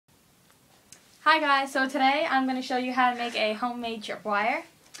Hi guys, so today I'm going to show you how to make a homemade tripwire.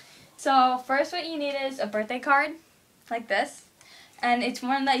 So first what you need is a birthday card, like this. And it's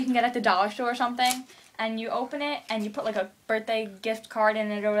one that you can get at the dollar store or something. And you open it and you put like a birthday gift card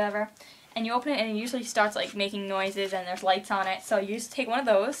in it or whatever. And you open it and it usually starts like making noises and there's lights on it. So you just take one of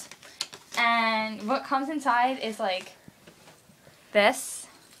those. And what comes inside is like this.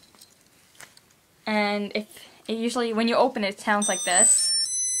 And if it usually, when you open it, it sounds like this.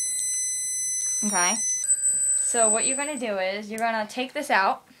 Okay, so what you're going to do is you're going to take this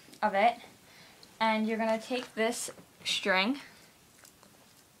out of it, and you're going to take this string,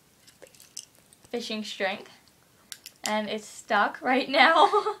 fishing string, and it's stuck right now,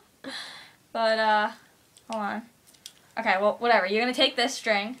 but hold on. Okay, well, whatever. You're going to take this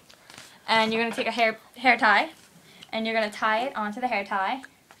string, and you're going to take a hair tie, and you're going to tie it onto the hair tie,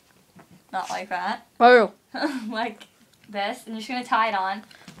 not like that, Oh. like this, and you're just going to tie it on.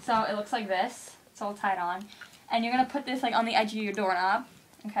 So it looks like this. It's all tied on. And you're going to put this like on the edge of your doorknob.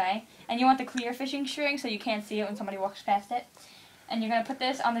 Okay? And you want the clear fishing string so you can't see it when somebody walks past it. And you're going to put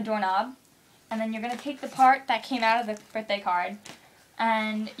this on the doorknob. And then you're going to take the part that came out of the birthday card.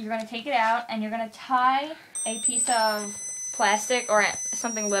 And you're going to take it out and you're going to tie a piece of plastic or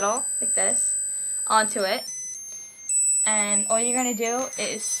something little like this onto it. And all you're going to do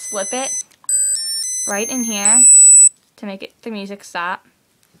is slip it right in here to make the music stop.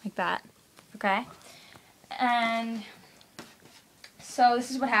 Like that. Okay? And so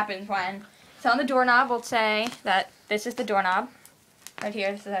this is what happens when it's on the doorknob. We'll say that this is the doorknob. Right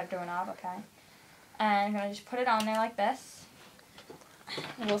here, this is our doorknob, okay? And I'm going to just put it on there like this.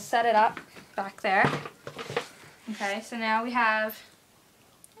 And we'll set it up back there. Okay, so now we have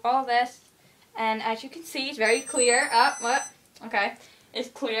all this. And as you can see, it's very clear. Okay. It's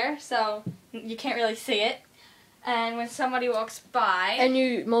clear, so you can't really see it. And when somebody walks by, And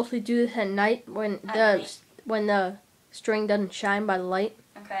you mostly do this at night when the string doesn't shine by the light.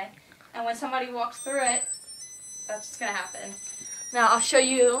 okay, and when somebody walks through it, that's what's gonna happen. Now I'll show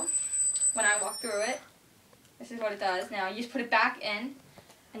you when I walk through it. This is what it does. Now you just put it back in,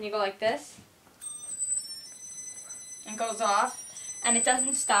 and you go like this, and it goes off, and it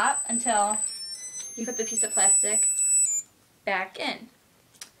doesn't stop until you put the piece of plastic back in.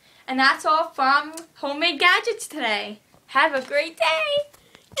 And that's all from Homemade Gadgets today. Have a great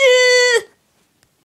day!